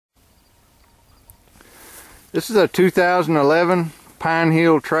This is a 2011 Pine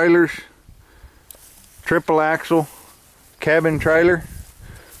Hill Trailers triple axle cabin trailer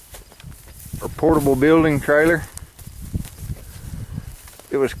or portable building trailer.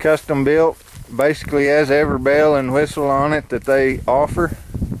 It was custom built, basically has every bell and whistle on it that they offer.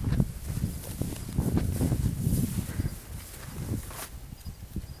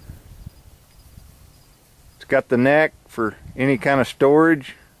 It's got the neck for any kind of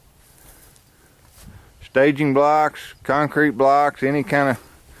storage, staging blocks, concrete blocks, any kind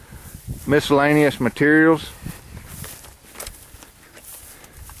of miscellaneous materials.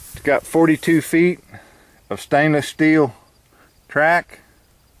 It's got 42 feet of stainless steel track.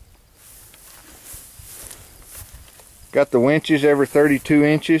 Got the winches every 32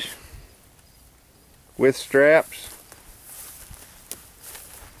 inches with straps.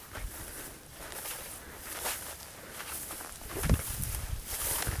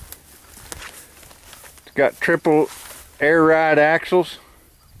 It's got triple air ride axles.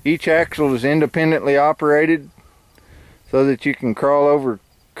 Each axle is independently operated so that you can crawl over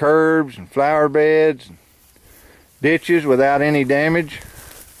curbs and flower beds and ditches without any damage.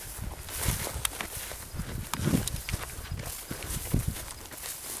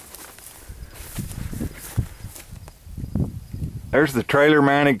 There's the trailer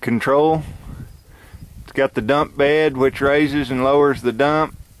mounted control. It's got the dump bed which raises and lowers the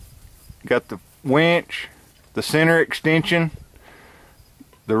dump. Got the winch, the center extension,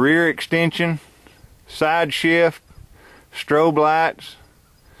 the rear extension, side shift, strobe lights,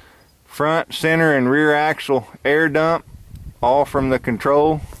 front, center, and rear axle air dump, all from the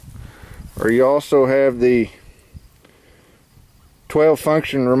control. Or you also have the 12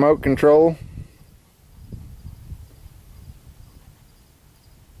 function remote control.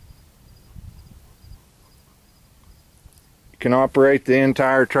 You can operate the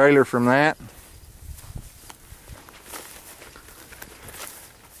entire trailer from that.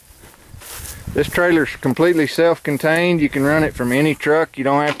 This trailer is completely self-contained. You can run it from any truck. You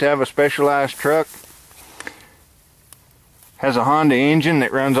don't have to have a specialized truck. Has a Honda engine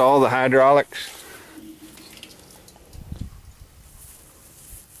that runs all the hydraulics.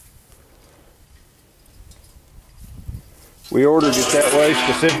 We ordered it that way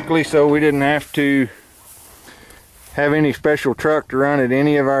specifically so we didn't have to have any special truck to run it.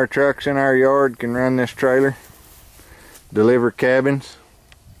 Any of our trucks in our yard can run this trailer, deliver cabins.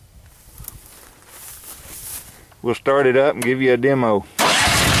 We'll start it up and give you a demo.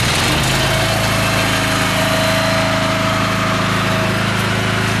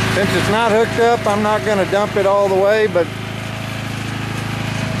 Since it's not hooked up, I'm not going to dump it all the way, but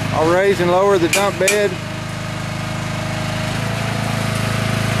I'll raise and lower the dump bed.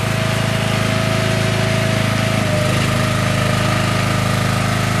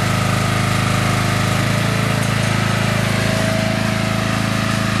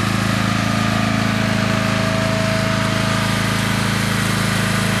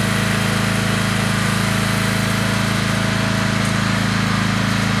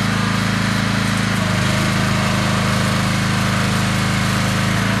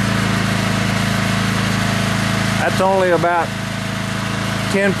 That's only about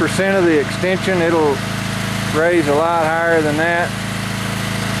 10% of the extension. It'll raise a lot higher than that.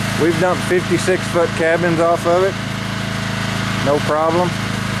 We've dumped 56-foot cabins off of it, no problem.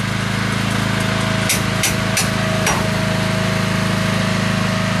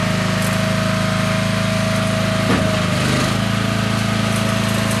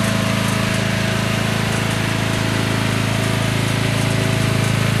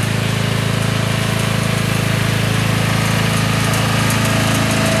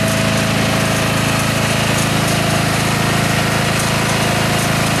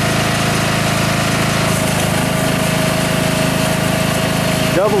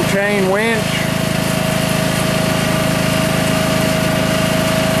 Double chain winch.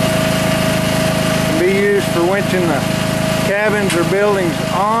 Can be used for winching the cabins or buildings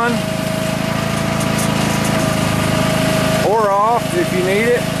on or off if you need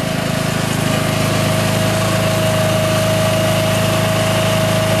it.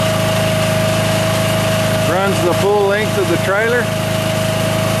 Runs the full length of the trailer.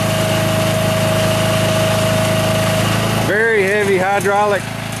 Very heavy hydraulic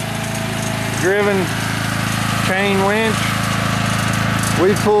driven chain winch.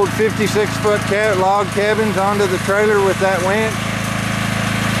 We pulled 56-foot log cabins onto the trailer with that winch.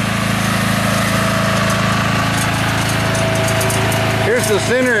 Here's the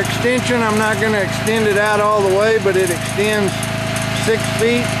center extension. I'm not going to extend it out all the way, but it extends 6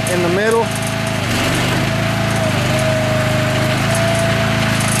 feet in the middle.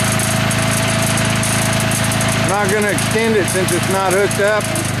 not going to extend it since it's not hooked up.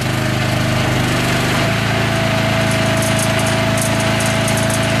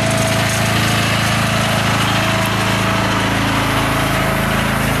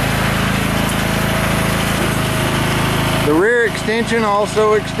 The rear extension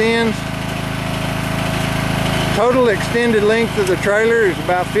also extends. Total extended length of the trailer is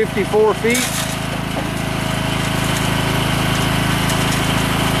about 54 feet.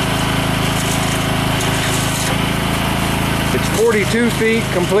 It's 42 feet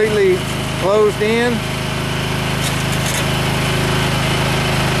completely closed in.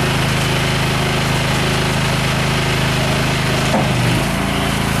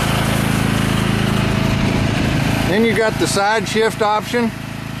 Then you got the side shift option.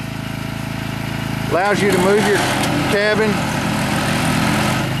 Allows you to move your cabin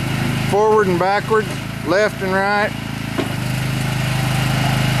forward and backward, left and right.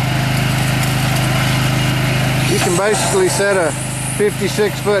 You can basically set a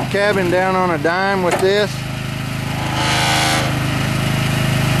 56-foot cabin down on a dime with this.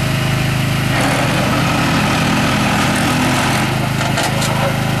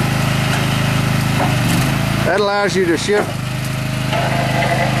 That allows you to shift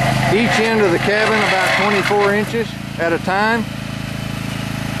each end of the cabin about 24 inches at a time.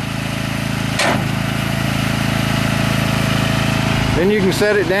 Then you can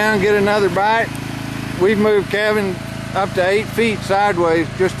set it down, get another bite. We've moved cabin up to 8 feet sideways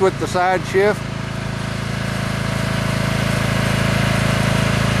just with the side shift.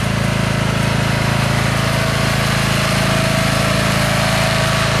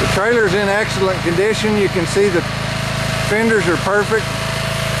 The trailer's in excellent condition. You can see the fenders are perfect.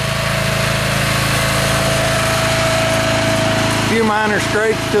 A few minor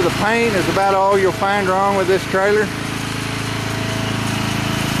scrapes to the paint is about all you'll find wrong with this trailer.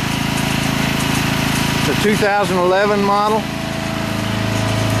 It's a 2011 model.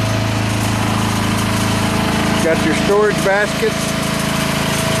 Got your storage baskets.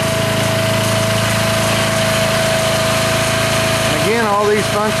 Again, all these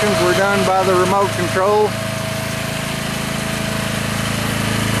functions were done by the remote control.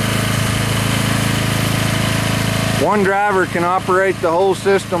 One driver can operate the whole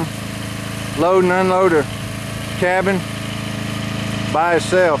system, load and unload a cabin by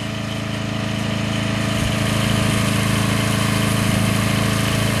himself.